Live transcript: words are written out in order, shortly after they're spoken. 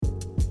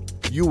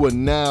You are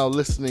now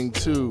listening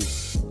to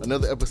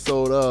another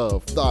episode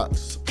of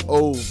Thoughts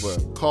Over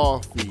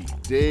Coffee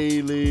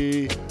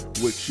Daily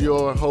with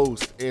your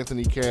host,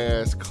 Anthony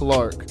Cass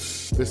Clark.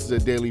 This is a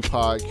daily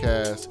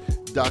podcast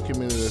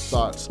documenting the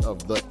thoughts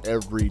of the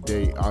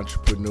everyday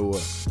entrepreneur.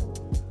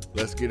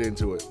 Let's get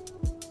into it.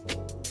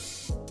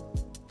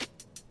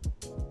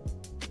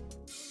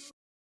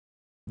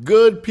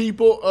 Good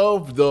people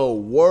of the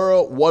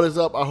world, what is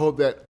up? I hope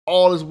that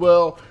all is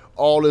well.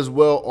 All is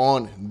well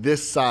on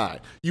this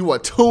side. You are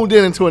tuned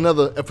in into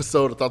another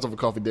episode of Thoughts Over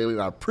Coffee Daily,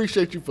 and I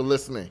appreciate you for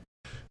listening.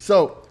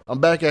 So,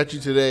 I'm back at you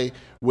today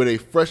with a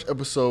fresh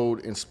episode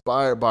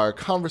inspired by a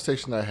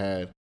conversation I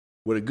had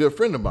with a good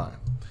friend of mine.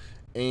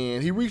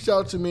 And he reached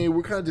out to me.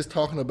 We're kind of just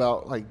talking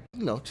about,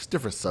 just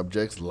different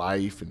subjects,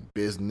 life and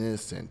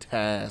business and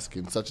task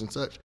and such.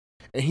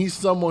 And he's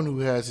someone who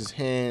has his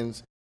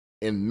hands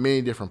in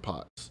many different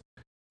pots.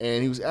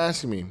 And he was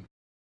asking me,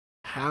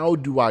 how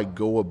do I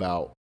go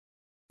about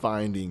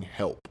finding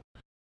help?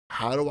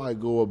 How do I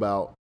go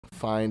about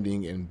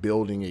finding and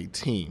building a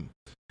team?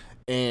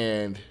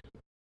 And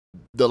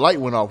the light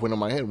went in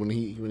my head when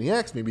he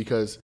asked me,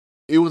 because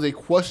it was a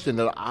question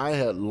that I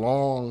had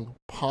long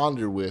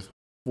pondered with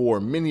for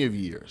many of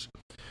years.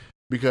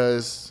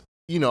 Because,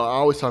 I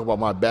always talk about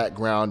my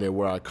background and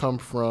where I come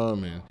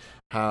from and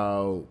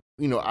how,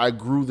 I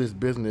grew this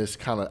business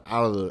kind of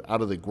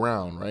out of the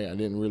ground, right? I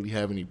didn't really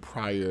have any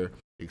prior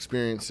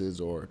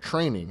experiences or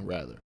training,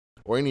 rather,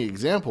 or any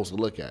examples to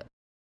look at.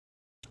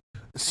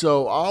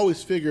 So I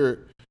always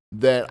figured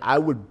that I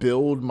would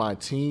build my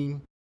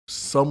team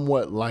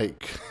somewhat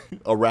like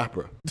a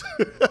rapper.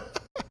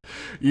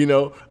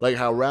 Like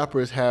how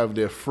rappers have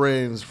their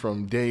friends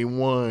from day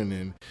one,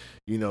 and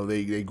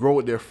they grow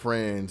with their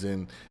friends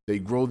and they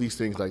grow these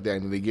things like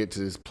that, and they get to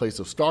this place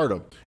of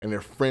stardom and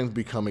their friends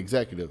become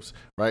executives,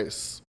 right?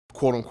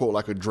 Quote unquote,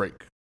 like a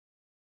Drake.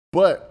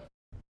 But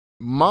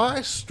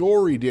my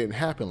story didn't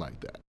happen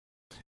like that.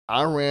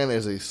 I ran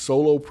as a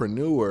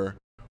solopreneur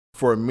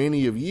for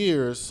many of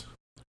years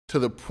to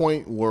the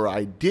point where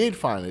I did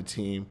find a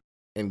team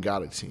and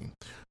got a team.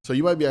 So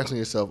you might be asking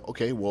yourself,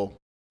 okay, well,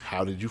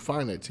 how did you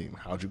find that team?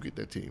 How did you get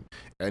that team?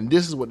 And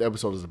this is what the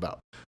episode is about.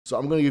 So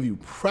I'm going to give you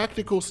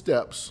practical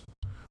steps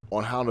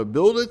on how to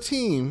build a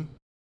team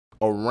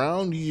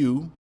around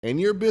you and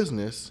your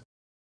business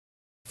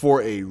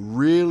for a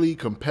really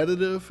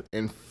competitive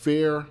and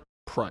fair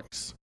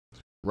price,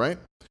 right?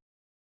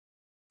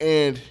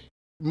 And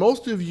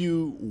most of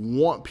you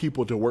want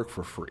people to work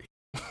for free.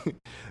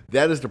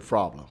 That is the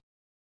problem.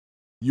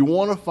 You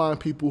want to find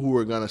people who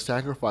are going to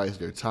sacrifice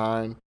their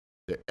time,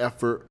 their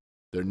effort,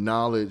 their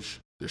knowledge,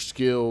 their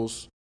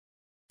skills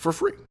for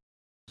free.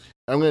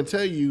 I'm going to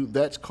tell you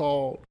that's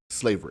called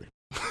slavery.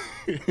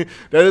 That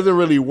doesn't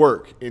really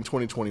work in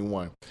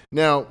 2021.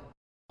 Now,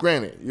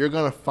 granted, you're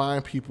going to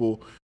find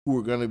people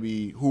who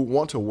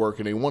want to work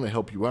and they want to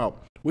help you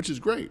out, which is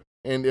great.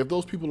 And if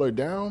those people are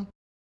down,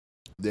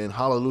 then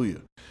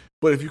hallelujah.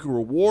 But if you can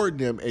reward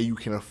them and you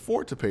can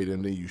afford to pay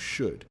them, then you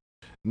should.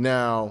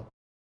 Now,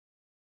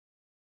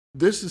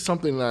 this is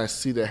something that I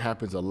see that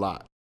happens a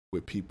lot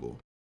with people,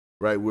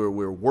 right?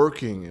 We're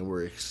working and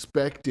we're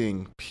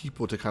expecting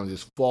people to kind of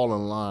just fall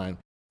in line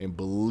and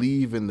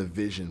believe in the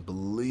vision,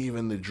 believe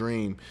in the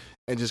dream,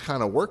 and just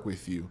kind of work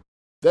with you.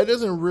 That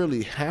doesn't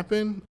really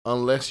happen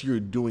unless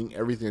you're doing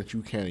everything that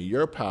you can in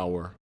your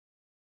power,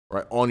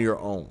 right, on your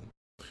own.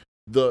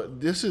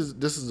 This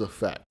is a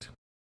fact.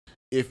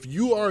 If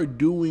you are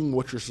doing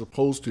what you're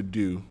supposed to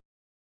do,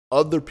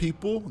 other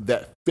people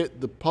that fit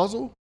the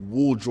puzzle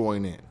will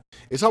join in.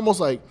 It's almost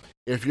like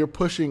if you're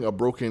pushing a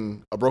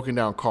broken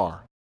down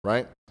car,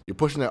 right? You're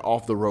pushing that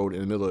off the road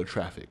in the middle of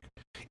traffic.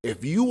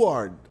 If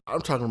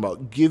I'm talking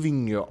about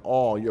giving your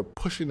all, you're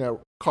pushing that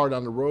car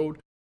down the road,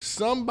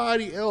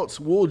 somebody else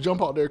will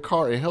jump out their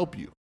car and help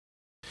you.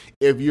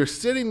 If you're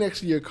sitting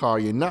next to your car,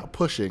 you're not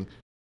pushing,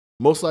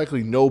 most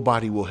likely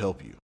nobody will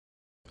help you.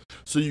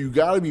 So you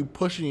got to be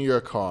pushing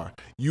your car,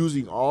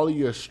 using all of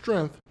your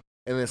strength,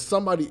 and then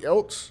somebody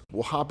else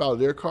will hop out of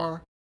their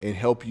car and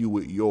help you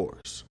with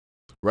yours,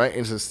 right?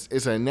 And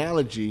it's an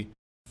analogy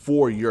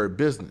for your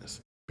business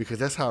because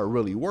that's how it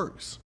really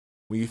works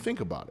when you think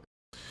about it.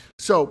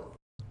 So,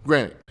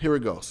 granted, here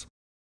it goes.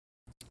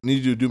 I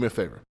need you to do me a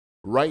favor.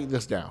 Write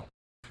this down.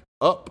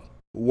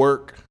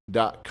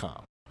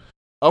 Upwork.com.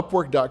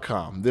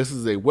 Upwork.com. This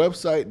is a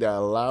website that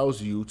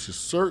allows you to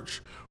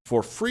search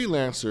for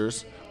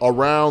freelancers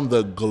around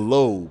the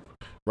globe,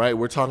 right?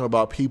 We're talking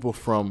about people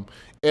from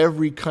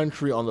every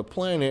country on the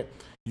planet.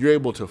 You're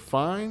able to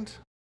find,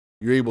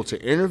 you're able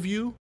to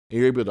interview, and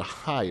you're able to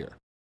hire.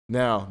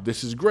 Now,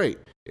 this is great.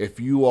 If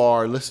you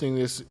are listening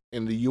to this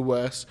in the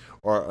U.S.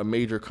 or a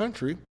major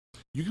country,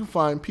 you can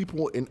find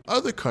people in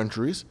other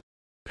countries,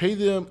 pay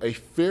them a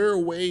fair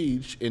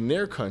wage in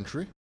their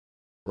country,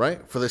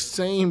 right, for the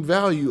same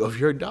value of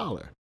your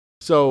dollar.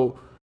 So,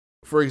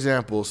 for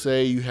example,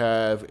 say you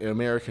have an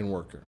American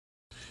worker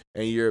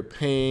and you're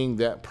paying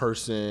that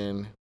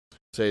person,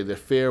 say the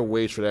fair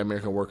wage for that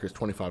American worker is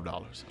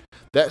 $25.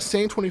 That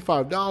same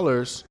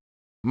 $25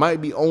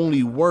 might be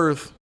only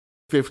worth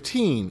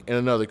 $15 in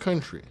another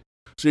country.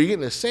 So you're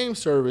getting the same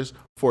service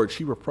for a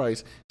cheaper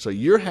price. So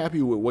you're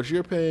happy with what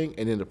you're paying,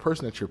 and then the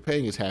person that you're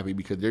paying is happy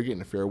because they're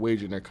getting a fair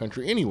wage in their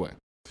country anyway,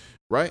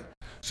 right?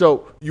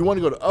 So you want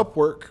to go to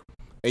Upwork,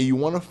 and you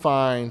want to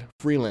find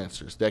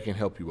freelancers that can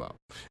help you out.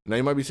 Now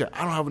you might be saying,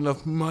 I don't have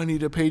enough money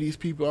to pay these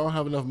people. I don't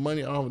have enough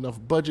money. I don't have enough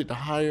budget to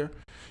hire.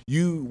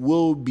 You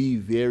will be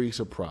very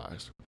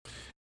surprised.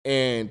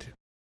 And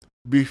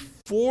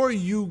before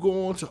you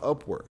go on to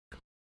Upwork,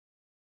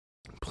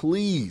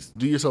 please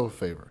do yourself a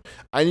favor.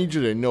 I need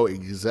you to know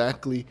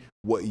exactly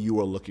what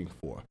you are looking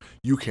for.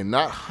 You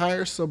cannot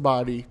hire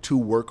somebody to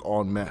work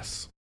on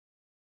mess.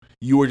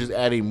 You are just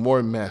adding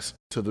more mess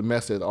to the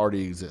mess that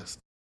already exists.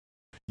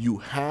 You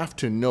have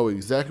to know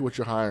exactly what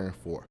you're hiring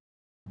for.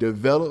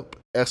 Develop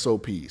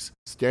SOPs,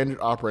 standard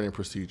operating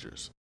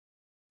procedures.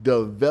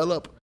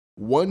 Develop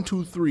 1,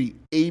 2, 3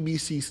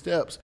 ABC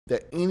steps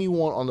that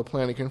anyone on the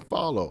planet can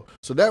follow.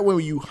 So that way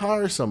when you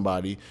hire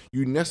somebody,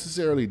 you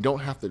necessarily don't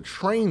have to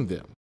train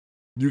them.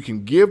 You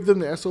can give them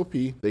the SOP,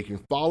 they can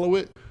follow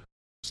it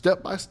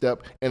step by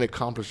step and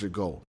accomplish the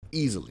goal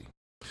easily.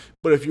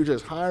 But if you're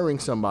just hiring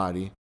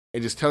somebody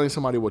and just telling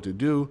somebody what to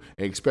do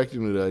and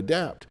expecting them to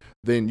adapt,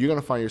 then you're going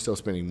to find yourself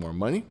spending more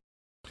money.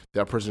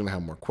 That person's going to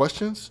have more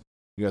questions.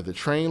 You have to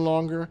train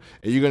longer,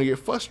 and you're going to get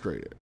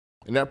frustrated.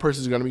 And that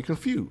person's going to be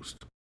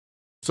confused.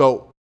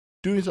 So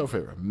do yourself a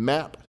favor.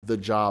 Map the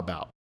job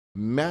out.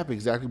 Map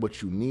exactly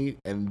what you need,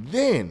 and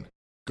then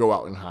go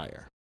out and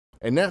hire.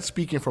 And that's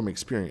speaking from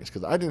experience,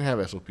 because I didn't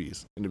have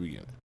SOPs in the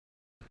beginning.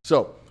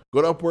 So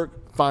go to Upwork,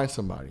 find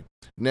somebody.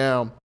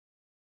 Now,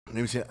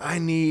 maybe say, I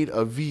need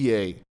a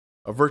VA,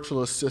 a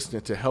virtual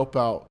assistant, to help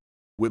out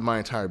with my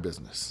entire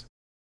business.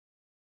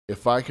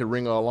 If I could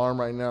ring an alarm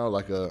right now,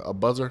 like a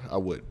buzzer, I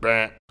would.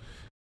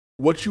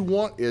 What you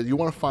want is you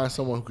want to find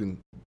someone who can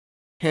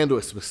handle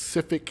a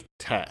specific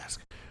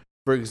task.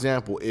 For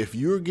example, if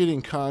you're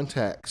getting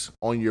contacts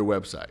on your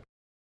website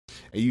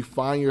and you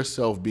find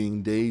yourself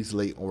being days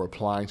late on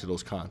replying to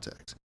those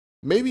contacts,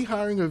 maybe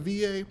hiring a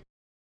VA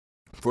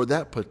for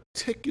that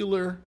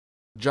particular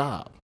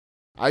job.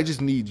 I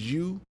just need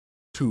you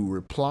to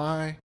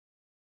reply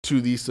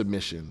to these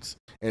submissions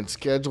and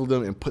schedule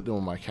them and put them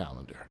on my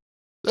calendar.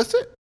 That's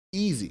it.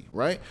 Easy,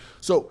 right?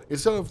 So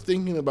instead of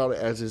thinking about it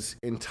as this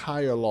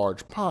entire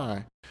large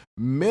pie,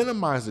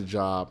 minimize the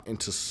job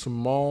into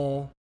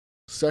small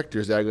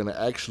sectors that are going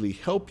to actually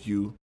help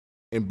you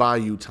and buy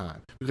you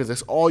time, because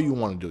that's all you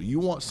want to do. You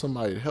want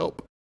somebody to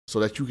help so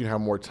that you can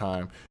have more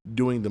time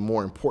doing the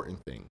more important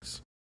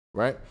things,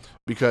 right?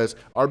 Because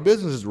our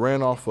business is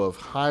ran off of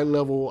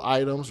high-level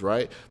items,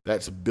 right?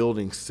 That's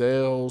building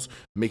sales,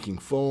 making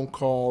phone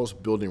calls,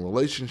 building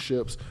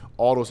relationships,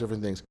 all those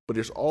different things. But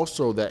there's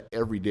also that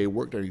everyday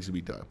work that needs to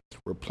be done.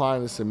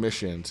 Replying to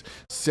submissions,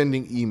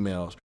 sending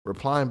emails,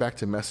 replying back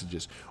to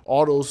messages,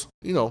 all those,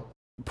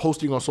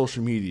 posting on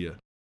social media,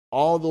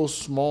 all those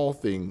small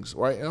things,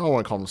 right? And I don't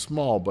want to call them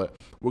small, but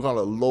we're calling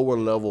it lower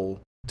level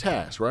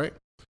tasks, right?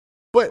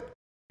 But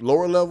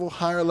lower level,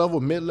 higher level,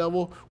 mid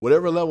level,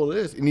 whatever level it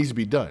is, it needs to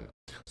be done.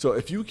 So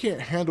if you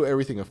can't handle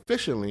everything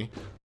efficiently,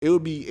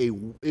 it'd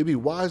be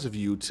wise of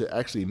you to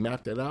actually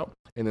map that out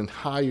and then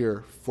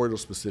hire for those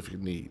specific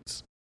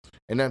needs.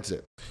 And that's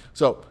it.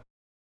 So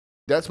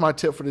that's my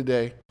tip for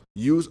today.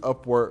 Use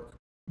Upwork,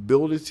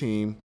 build a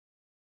team,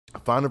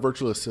 find a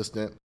virtual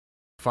assistant,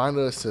 find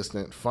an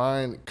assistant,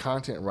 find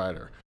content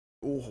writer.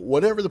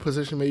 Whatever the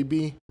position may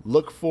be,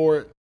 look for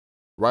it,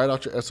 write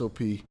out your SOP,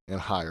 and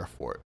hire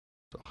for it.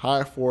 So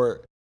hire for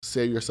it,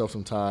 save yourself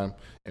some time,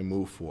 and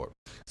move forward.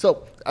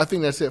 So I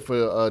think that's it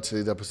for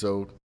today's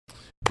episode.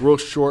 Real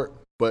short,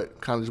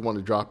 but kind of just wanted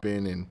to drop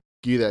in and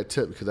give you that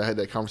tip because I had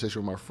that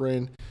conversation with my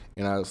friend,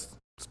 and I was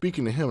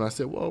speaking to him, and I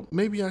said, well,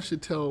 maybe I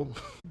should tell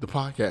the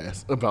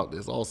podcast about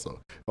this also,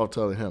 if I'm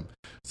telling him.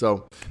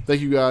 So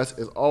thank you guys.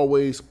 As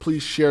always,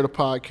 please share the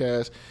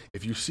podcast.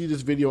 If you see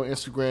this video on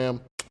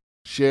Instagram,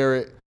 share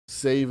it,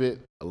 save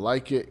it,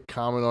 like it,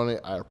 comment on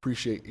it. I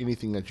appreciate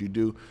anything that you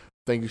do.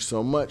 Thank you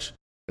so much.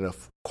 And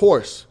of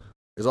course,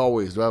 as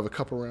always, do I have a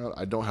cup around?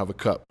 I don't have a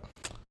cup.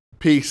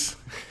 Peace,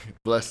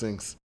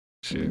 blessings,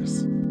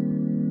 cheers.